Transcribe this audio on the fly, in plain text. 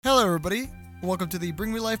everybody. Welcome to the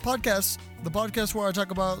Bring Me Life podcast, the podcast where I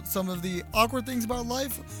talk about some of the awkward things about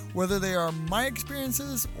life, whether they are my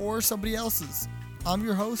experiences or somebody else's. I'm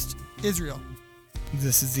your host, Israel.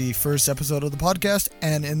 This is the first episode of the podcast,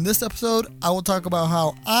 and in this episode, I will talk about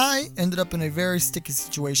how I ended up in a very sticky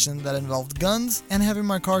situation that involved guns and having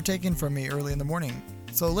my car taken from me early in the morning.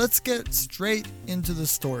 So let's get straight into the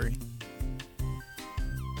story.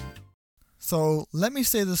 So let me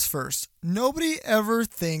say this first. Nobody ever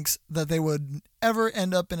thinks that they would ever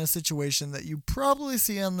end up in a situation that you probably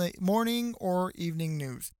see on the morning or evening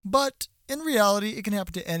news. But in reality, it can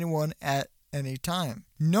happen to anyone at any time.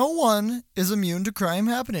 No one is immune to crime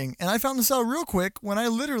happening. And I found this out real quick when I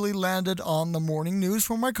literally landed on the morning news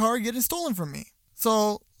for my car getting stolen from me.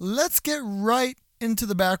 So let's get right into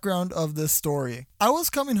the background of this story. I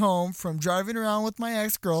was coming home from driving around with my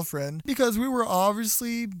ex-girlfriend because we were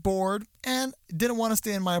obviously bored and didn't want to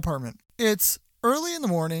stay in my apartment. It's early in the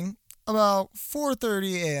morning, about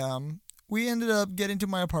 4:30 a.m. We ended up getting to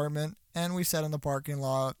my apartment and we sat in the parking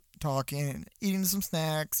lot talking and eating some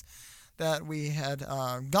snacks that we had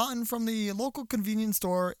gotten from the local convenience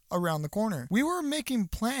store around the corner. We were making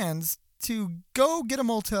plans to go get a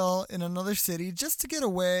motel in another city just to get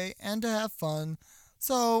away and to have fun.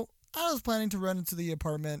 So I was planning to run into the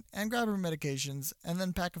apartment and grab her medications and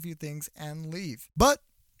then pack a few things and leave. But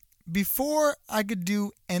before I could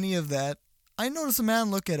do any of that, I noticed a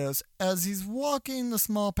man look at us as he's walking the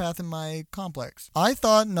small path in my complex. I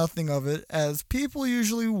thought nothing of it, as people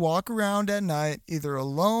usually walk around at night either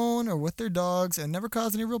alone or with their dogs and never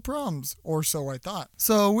cause any real problems, or so I thought.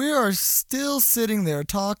 So we are still sitting there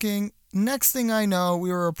talking. Next thing I know,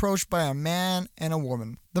 we were approached by a man and a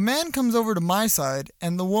woman. The man comes over to my side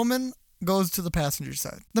and the woman goes to the passenger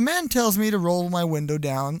side. The man tells me to roll my window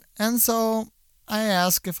down, and so I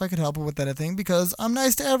asked if I could help him with anything because I'm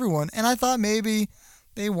nice to everyone, and I thought maybe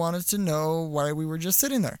they wanted to know why we were just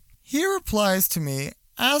sitting there. He replies to me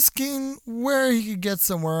asking where he could get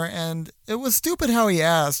somewhere, and it was stupid how he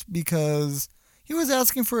asked because he was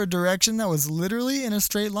asking for a direction that was literally in a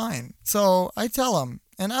straight line. So I tell him,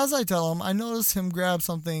 and as I tell him, I notice him grab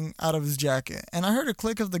something out of his jacket, and I heard a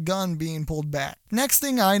click of the gun being pulled back. Next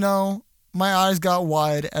thing I know, my eyes got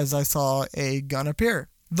wide as I saw a gun appear.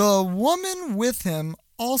 The woman with him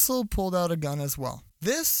also pulled out a gun as well.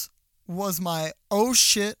 This was my oh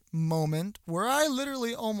shit moment where I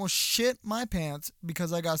literally almost shit my pants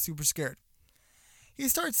because I got super scared. He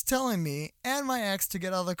starts telling me and my ex to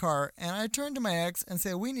get out of the car, and I turn to my ex and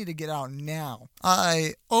say, we need to get out now.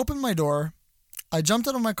 I open my door. I jumped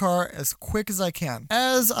out of my car as quick as I can.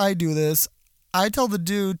 As I do this, I tell the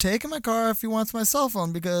dude, take in my car if he wants my cell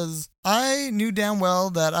phone because I knew damn well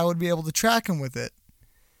that I would be able to track him with it.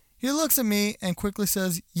 He looks at me and quickly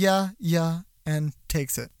says, yeah, and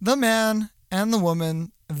takes it. The man and the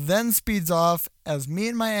woman then speeds off as me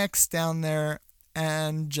and my ex down there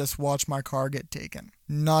and just watch my car get taken.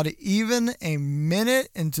 Not even a minute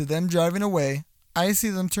into them driving away, I see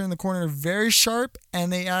them turn the corner very sharp,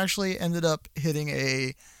 and they actually ended up hitting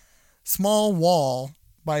a small wall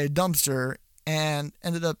by a dumpster and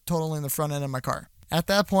ended up totaling the front end of my car. At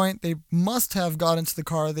that point, they must have got into the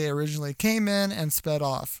car they originally came in and sped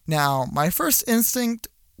off. Now, my first instinct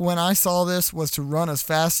when I saw this was to run as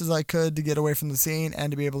fast as I could to get away from the scene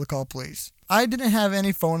and to be able to call police. I didn't have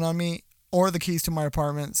any phone on me or the keys to my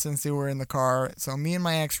apartment since they were in the car, so me and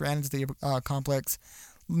my ex ran into the complex,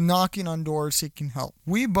 knocking on doors seeking help.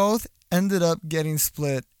 We both ended up getting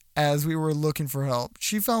split as we were looking for help.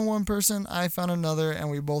 She found one person, I found another, and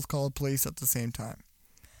we both called police at the same time.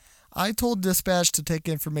 I told dispatch to take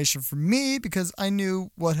information from me because I knew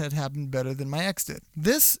what had happened better than my ex did.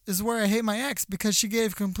 This is where I hate my ex because she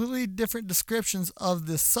gave completely different descriptions of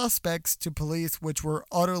the suspects to police, which were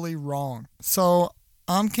utterly wrong. So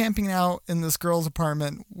I'm camping out in this girl's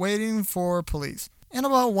apartment waiting for police. And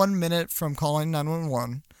about 1 minute from calling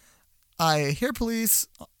 911, I hear police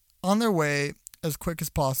on their way as quick as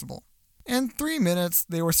possible. In 3 minutes,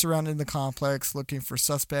 they were surrounding the complex looking for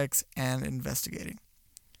suspects and investigating.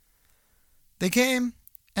 They came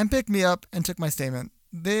and picked me up and took my statement.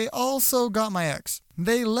 They also got my ex.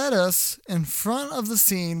 They led us in front of the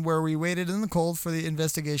scene where we waited in the cold for the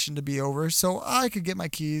investigation to be over so I could get my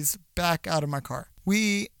keys back out of my car.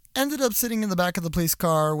 We ended up sitting in the back of the police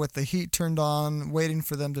car with the heat turned on, waiting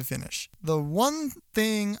for them to finish. The one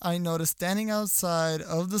thing I noticed standing outside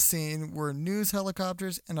of the scene were news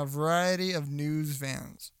helicopters and a variety of news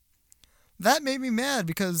vans. That made me mad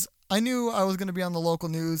because I knew I was going to be on the local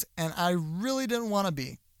news, and I really didn't want to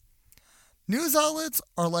be. News outlets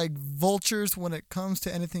are like vultures when it comes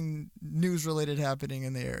to anything news-related happening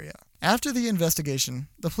in the area. After the investigation,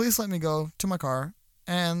 the police let me go to my car,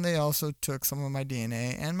 and they also took some of my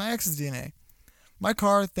DNA and my ex's DNA. My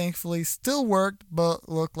car thankfully still worked, but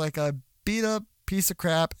looked like a beat up piece of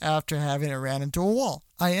crap after having it ran into a wall.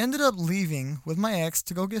 I ended up leaving with my ex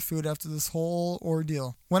to go get food after this whole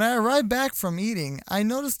ordeal. When I arrived back from eating, I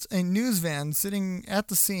noticed a news van sitting at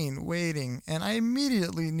the scene waiting, and I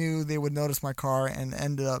immediately knew they would notice my car and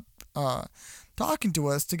ended up talking to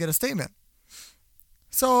us to get a statement.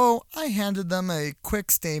 So I handed them a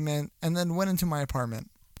quick statement and then went into my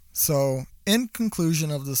apartment. So, in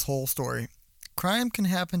conclusion of this whole story, crime can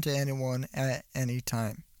happen to anyone at any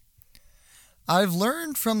time. I've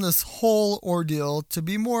learned from this whole ordeal to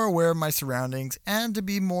be more aware of my surroundings and to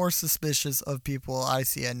be more suspicious of people I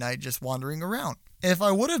see at night just wandering around. If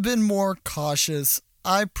I would have been more cautious,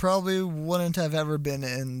 I probably wouldn't have ever been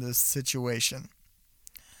in this situation.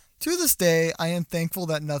 To this day, I am thankful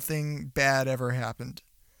that nothing bad ever happened.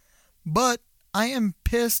 But I am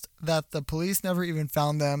pissed that the police never even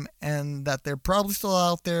found them and that they're probably still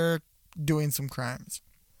out there doing some crimes.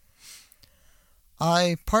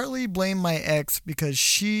 I partly blame my ex because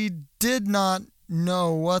she did not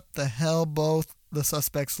know what the hell both the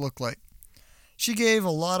suspects looked like. She gave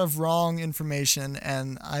a lot of wrong information,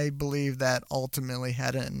 and I believe that ultimately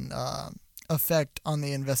had an effect on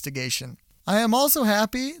the investigation. I am also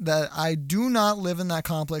happy that I do not live in that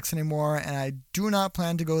complex anymore, and I do not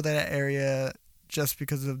plan to go to that area just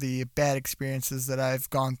because of the bad experiences that I've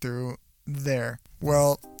gone through there.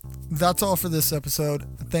 Well, that's all for this episode.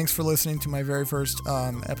 Thanks for listening to my very first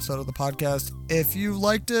episode of the podcast. If you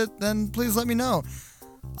liked it, then please let me know.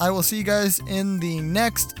 I will see you guys in the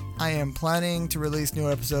next. I am planning to release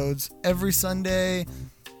new episodes every Sunday,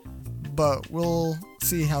 but we'll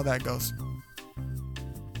see how that goes.